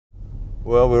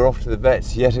Well, we're off to the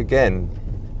vets yet again.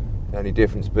 The only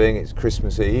difference being it's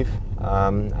Christmas Eve,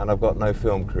 and I've got no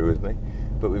film crew with me.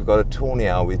 But we've got a tawny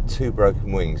owl with 2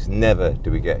 broken wings. Never do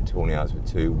we get tawny owls with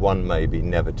 2. 1 maybe,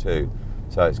 never 2.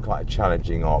 So it's quite a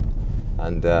challenging op.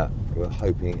 And we're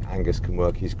hoping Angus can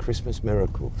work his Christmas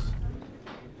miracles.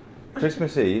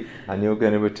 Christmas Eve, and you're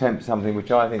going to attempt something which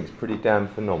I think is pretty damn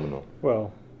phenomenal.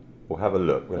 Well, we'll have a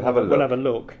look. We'll have a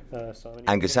look. Simon.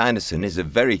 Angus Anderson is a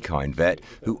very kind vet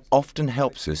who often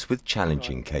helps us with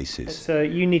challenging cases. So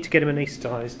you need to get him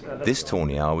anaesthetised. This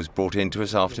tawny owl was brought in to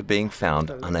us after being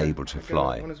found unable to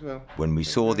fly. When we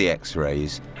saw the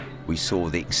X-rays, we saw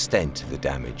the extent of the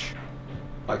damage.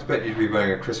 I expect you to be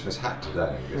wearing a Christmas hat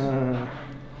today,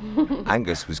 Angus.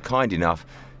 Angus was kind enough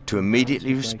to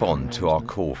immediately respond to our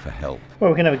call for help.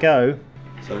 Well, we can have a go.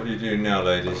 So what are you doing now,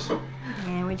 ladies?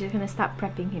 Yeah, we're just going to start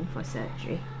prepping him for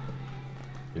surgery.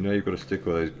 You know you've got to stick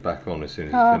all those back on as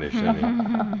soon as it's finished,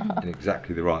 haven't you? In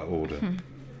exactly the right order.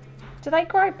 Do they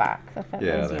grow back, the feathers?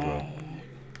 Yeah, they will.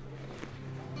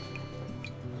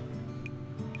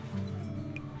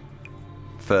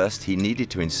 First, he needed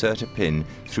to insert a pin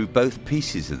through both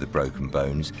pieces of the broken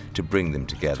bones to bring them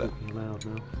together.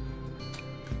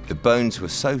 The bones were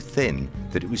so thin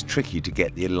that it was tricky to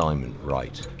get the alignment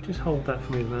right. Just hold that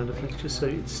for me, Amanda, please, just so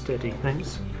it's steady.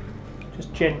 Thanks.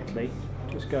 Just gently,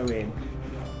 just go in.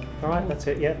 All right, that's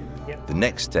it, yeah. The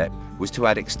next step was to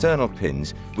add external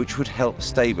pins which would help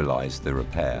stabilise the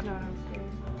repair.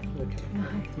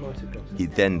 He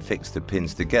then fixed the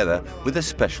pins together with a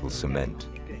special cement.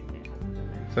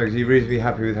 So are you reasonably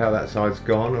happy with how that side's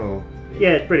gone, or?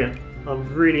 Yeah, it's brilliant.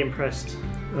 I'm really impressed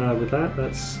with that.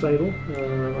 That's stable.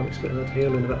 I'm expecting that to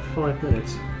heal in about 5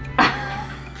 minutes.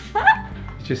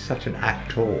 He's just such an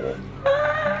actor.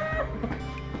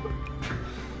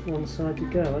 One side to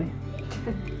go,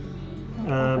 eh?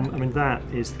 I mean, that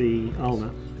is the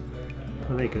ulna.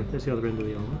 Oh, there you go. There's the other end of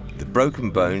the ulna. The broken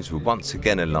bones were once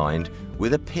again aligned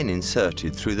with a pin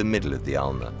inserted through the middle of the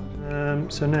ulna.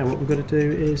 So now what we've got to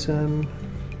do is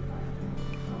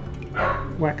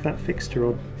whack that fixture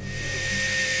on.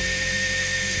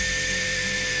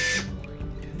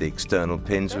 The external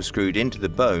pins were screwed into the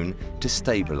bone to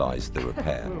stabilise the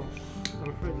repair.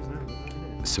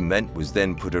 Cement was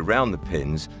then put around the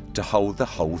pins to hold the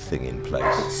whole thing in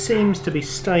place. It seems to be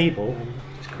stable.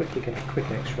 Just quickly get a quick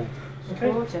x-ray.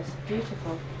 Okay. Gorgeous,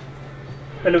 beautiful.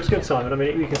 It looks good, Simon. I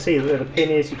mean, you can see where the pin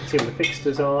is, you can see where the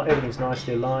fixtures are, everything's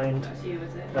nicely aligned.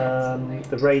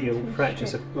 The radial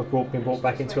fractures have been brought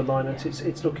back into alignment.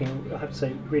 It's looking, I have to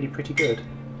say, really pretty good.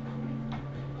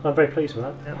 I'm very pleased with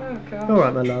that. Yeah. Oh, God. All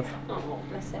right, my love. Oh,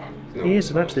 bless him. He is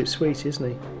an absolute sweetie, isn't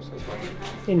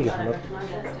he? In you go, my love.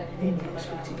 In you go,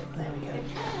 sweetie. There we go.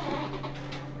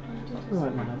 All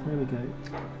right, my love. There we go.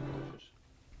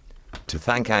 To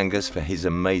thank Angus for his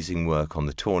amazing work on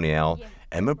the tawny owl,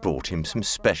 Emma brought him some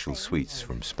special sweets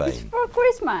from Spain. For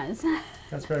Christmas.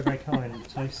 That's very, very kind.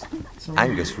 So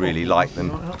Angus really liked them,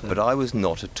 but I was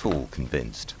not at all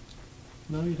convinced.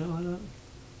 No, you don't like that?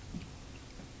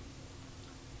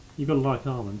 You've got to like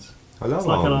almonds. I love It's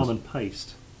like almonds. an almond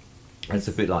paste. It's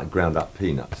a bit like ground up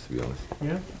peanuts, to be honest.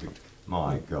 Yeah?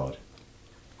 My God.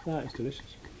 That is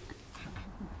delicious.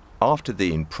 After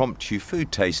the impromptu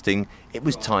food tasting, it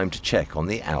was time to check on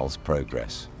the owl's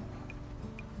progress.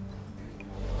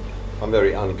 I'm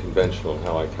very unconventional in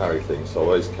how I carry things, so I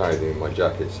always carry them in my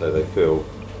jacket so they feel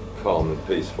calm and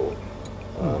peaceful.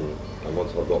 And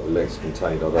once I've got the legs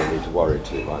contained, I don't need to worry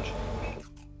too much.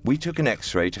 We took an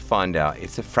X-ray to find out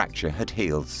if the fracture had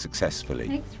healed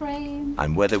successfully X-ray.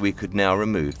 and whether we could now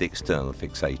remove the external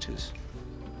fixators.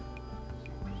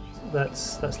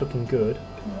 That's looking good.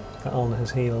 That ulna has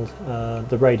healed.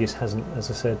 The radius hasn't, as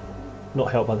I said,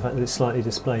 not helped by the fact that it's slightly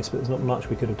displaced, but there's not much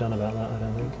we could have done about that, I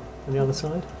don't think. And the other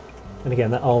side? And again,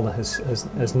 that ulna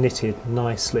has knitted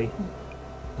nicely.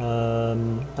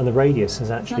 And the radius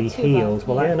has actually healed. Bad,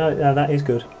 Well, yeah. no, that is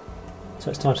good. So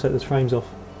it's time to take those frames off.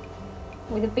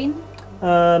 With a pin?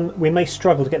 We may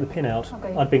struggle to get the pin out.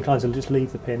 Okay. I'd be inclined to just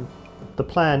leave the pin. The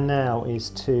plan now is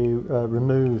to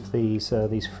remove these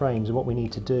frames, and what we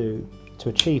need to do to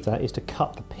achieve that is to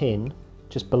cut the pin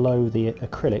just below the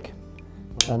acrylic,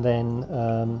 and then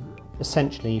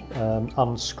essentially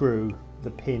unscrew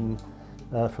the pin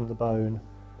from the bone.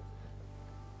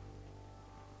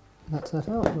 That's that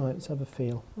out. Right, let's have a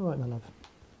feel. All right, my love.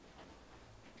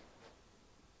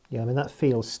 Yeah, I mean, that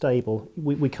feels stable.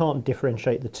 We can't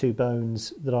differentiate the 2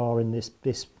 bones that are in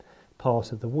this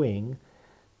part of the wing.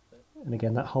 And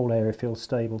again, that whole area feels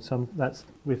stable. So that's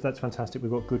fantastic. We've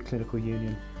got good clinical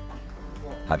union.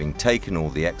 Having taken all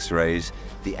the X-rays,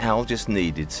 the owl just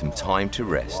needed some time to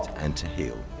rest and to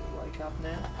heal. Wake up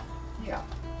now. Yeah.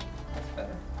 That's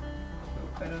better.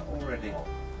 Feel better already.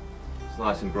 It's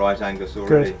nice and bright, Angus,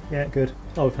 already. Good, yeah, good.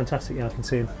 Oh, fantastic, yeah, I can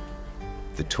see him.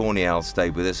 The tawny owl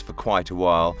stayed with us for quite a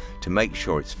while to make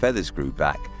sure its feathers grew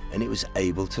back and it was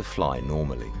able to fly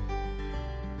normally.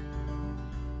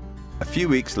 A few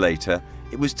weeks later,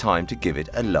 it was time to give it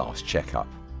a last checkup.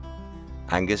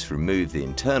 Angus removed the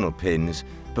internal pins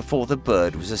before the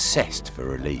bird was assessed for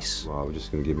release. Well, we're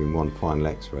just going to give him one final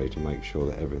X-ray to make sure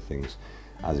that everything's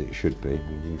as it should be,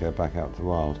 and you can go back out to the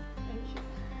wild.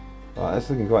 Right, that's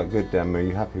looking quite good, Demi. Are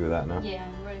you happy with that now? Yeah,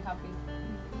 I'm very happy.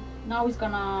 Now he's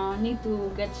gonna need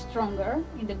to get stronger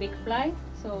in the big flight,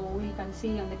 so we can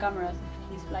see on the cameras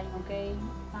if he's flying okay,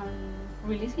 and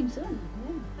release him soon.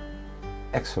 Yeah.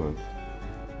 Excellent.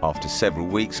 After several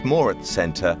weeks more at the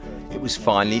centre, it was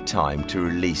finally time to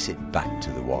release it back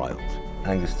to the wild.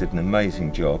 Angus did an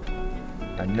amazing job,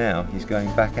 and now he's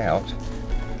going back out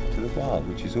to the wild,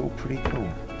 which is all pretty cool.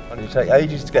 And you take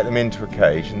ages to get them into a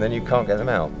cage, and then you can't get them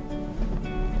out.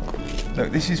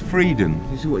 Look, this is freedom.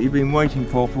 This is what you've been waiting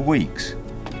for weeks.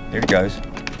 Here it goes.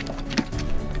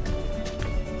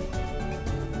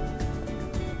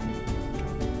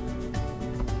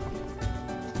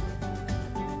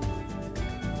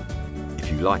 If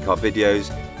you like our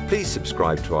videos, please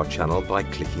subscribe to our channel by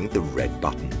clicking the red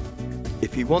button.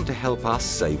 If you want to help us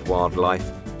save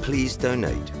wildlife, please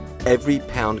donate. Every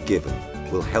pound given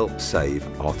will help save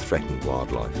our threatened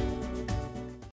wildlife.